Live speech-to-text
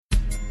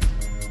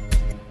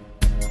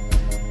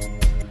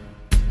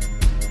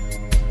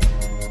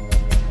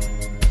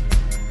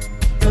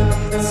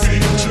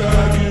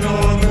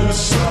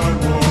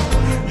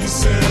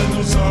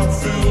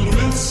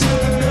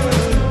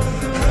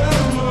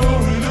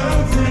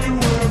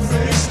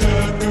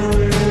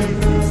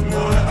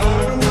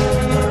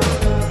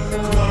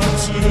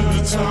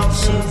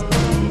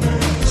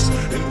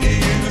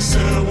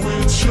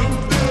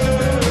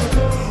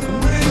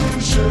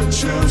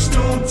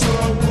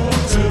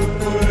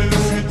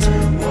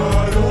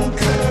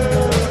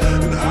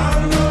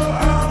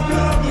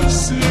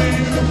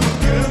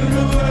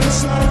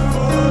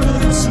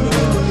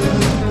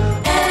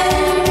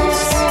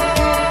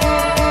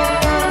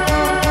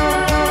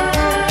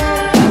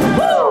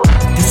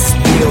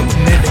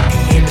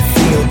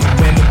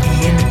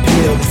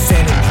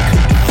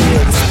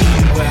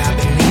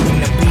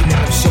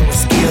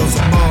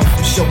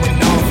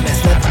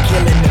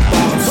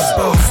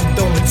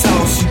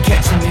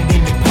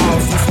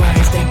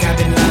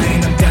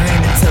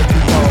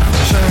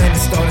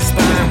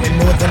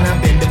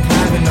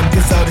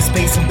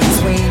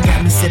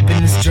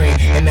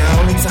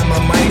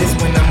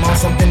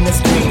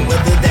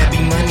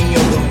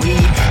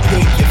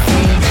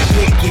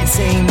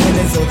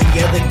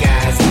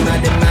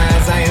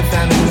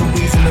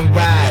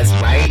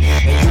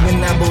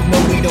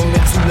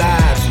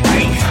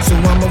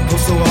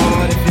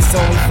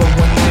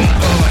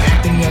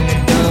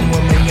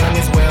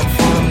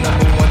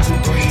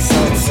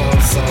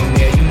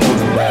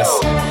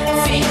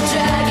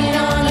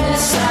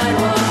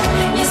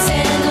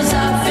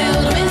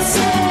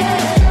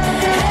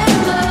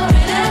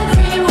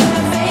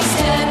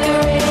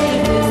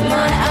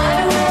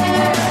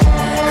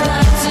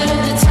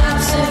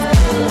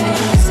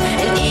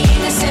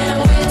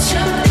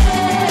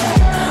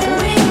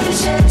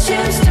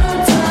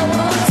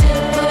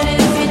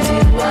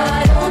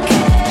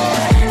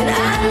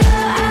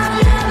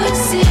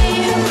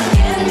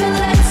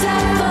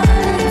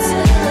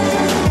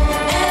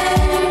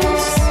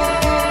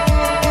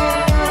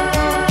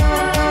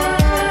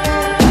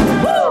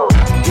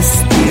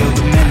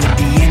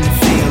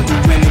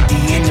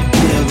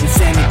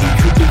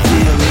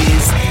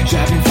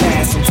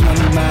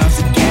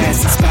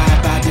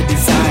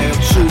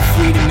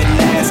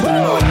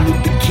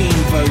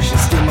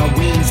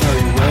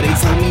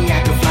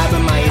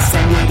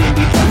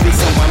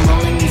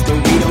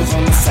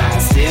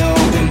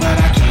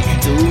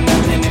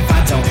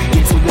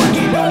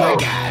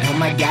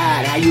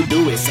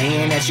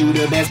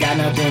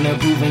nothing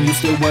to prove and you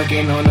still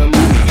working on a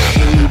movie.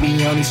 And you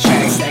be on these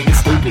tracks acting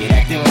stupid,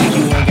 acting like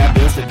you ain't got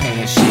bills to pay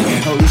and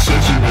shit. Holy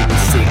shit, you make me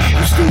sick.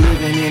 I'm still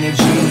living in a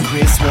dream,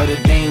 Chris. What the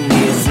thing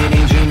is, it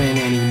ain't dreaming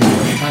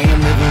anymore. I am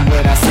living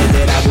what I said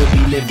that I would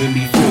be living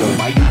before.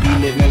 Why you be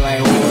living like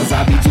whores?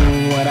 I be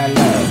doing what I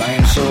love. I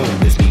am sure of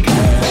this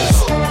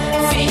because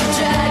feet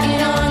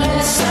dragging on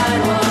the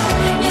sidewalk,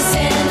 your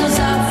sandals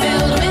are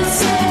filled with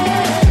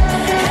sand.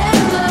 Head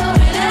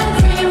blowing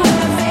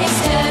everywhere, face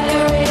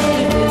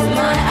decorated with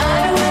my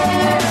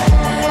eyewear.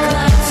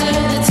 Climb to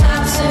the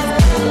tops of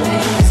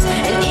buildings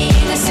and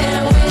eat a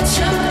sandwich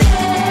up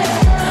there.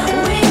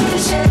 We can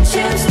share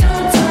chips,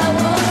 don't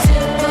double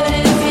dip, but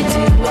if you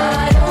do,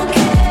 I don't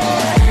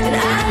care. And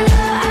I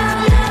know I'll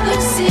never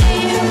see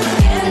you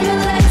again, but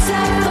let's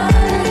have fun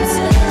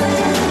until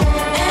it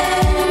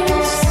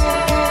ends.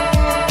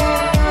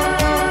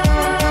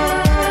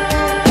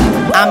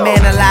 I'm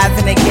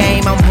analyzing the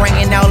game, I'm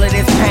bringing all of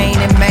this pain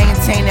and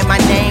maintaining my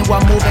name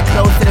while moving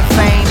close to the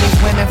fame. These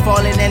women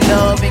falling in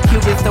love and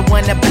Cupid's the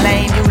one to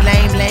blame. You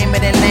lame, lamer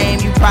than lame,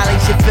 you probably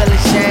should feel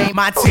ashamed.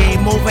 My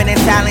team moving in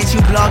silence,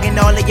 you blogging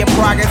all of your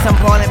progress. I'm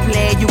ballin'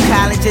 player, you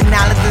college and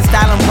knowledge and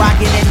style. I'm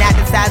rocking and not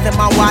the size of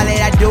my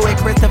wallet. I do it,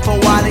 Christopher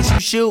Wallace, you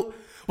shoot.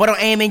 What I'm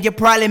aiming, you're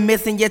probably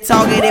missing your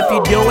target if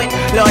you do it.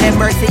 Lord have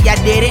mercy, I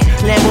did it.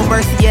 Lambo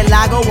Mercy, a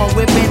Lago. I'm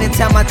whipping and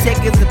tell my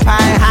tickets are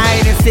pie higher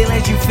than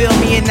ceilings. You feel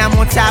me? And I'm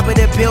on top of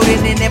the building.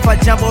 And if I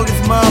jump over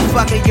this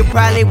motherfucker, you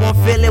probably won't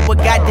feel it.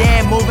 But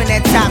goddamn, moving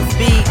at top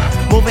speed,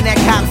 moving at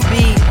cop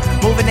speed,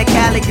 moving at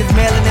Cali, cause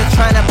mailing is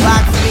trying to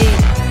box me.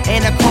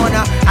 In the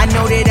corner, I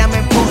know that I'm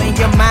important.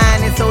 Your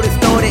mind is so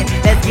distorted.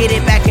 Let's get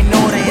it back in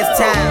order. It's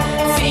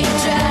time. Feet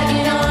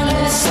dragging on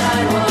the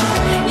sidewalk.